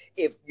family?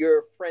 If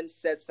your friend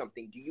says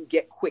something, do you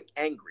get quick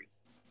angry,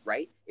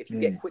 right? If you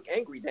get quick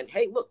angry, then,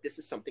 hey, look, this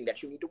is something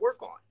that you need to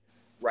work on,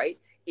 right?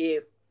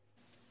 If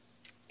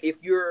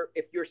you're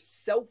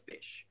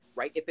selfish,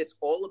 right? If it's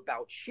all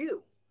about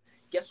you,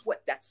 guess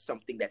what? That's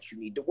something that you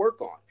need to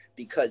work on,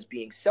 because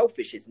being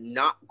selfish is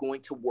not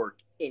going to work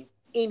in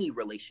any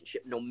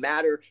relationship, no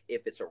matter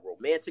if it's a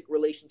romantic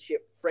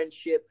relationship,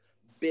 friendship,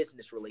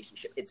 business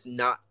relationship. It's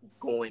not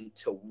going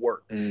to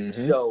work.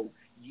 So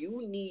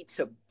you need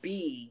to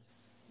be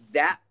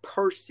that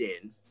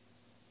person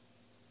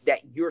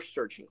that you're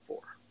searching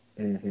for.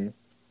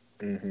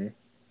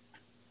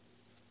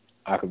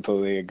 I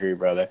completely agree,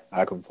 brother.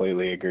 I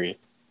completely agree.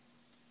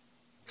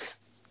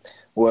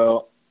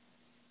 Well,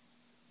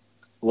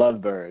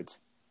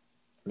 lovebirds.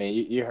 I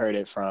mean, you heard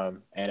it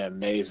from an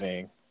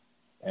amazing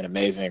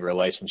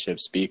relationship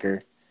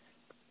speaker.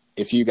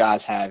 If you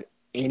guys have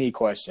any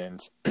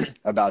questions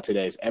about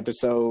today's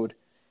episode,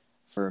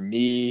 for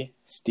me,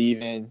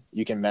 Steven,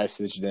 you can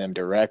message them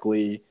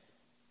directly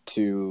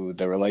to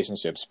the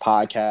Relationships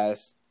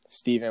Podcast.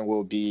 Steven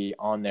will be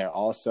on there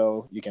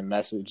also. You can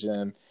message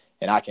them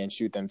and I can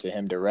shoot them to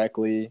him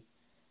directly.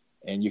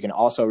 And you can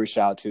also reach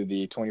out to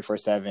the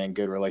 24/7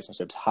 Good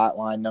Relationships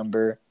hotline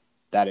number.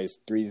 That is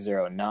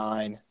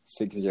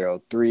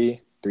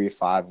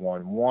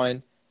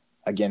 309-603-3511.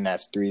 Again,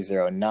 that's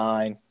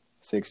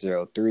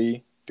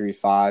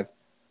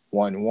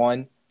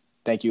 309-603-3511.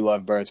 Thank you,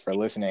 lovebirds, for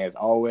listening as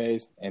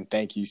always. And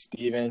thank you,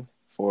 Steven,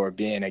 for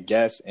being a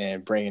guest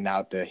and bringing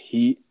out the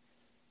heat.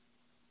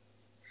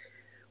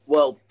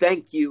 Well,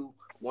 thank you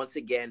once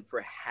again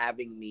for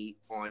having me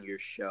on your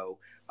show.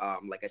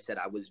 Like I said,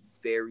 I was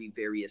very,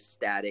 very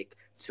ecstatic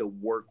to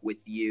work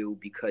with you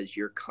because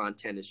your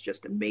content is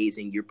just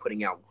amazing. You're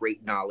putting out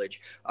great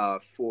knowledge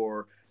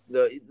for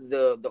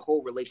the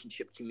whole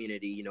relationship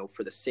community, you know,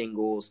 for the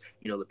singles,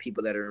 you know, the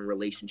people that are in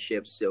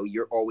relationships. So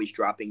you're always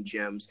dropping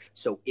gems.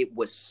 So it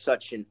was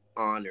such an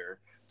honor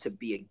to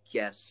be a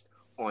guest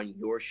on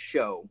your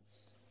show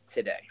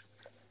today.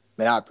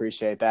 Man, I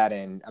appreciate that.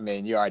 And I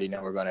mean, you already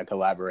know we're going to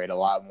collaborate a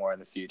lot more in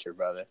the future,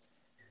 brother.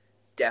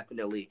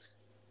 Definitely.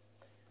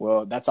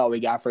 Well, that's all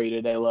we got for you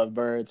today,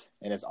 lovebirds.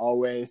 And as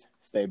always,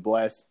 stay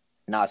blessed,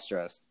 not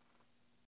stressed.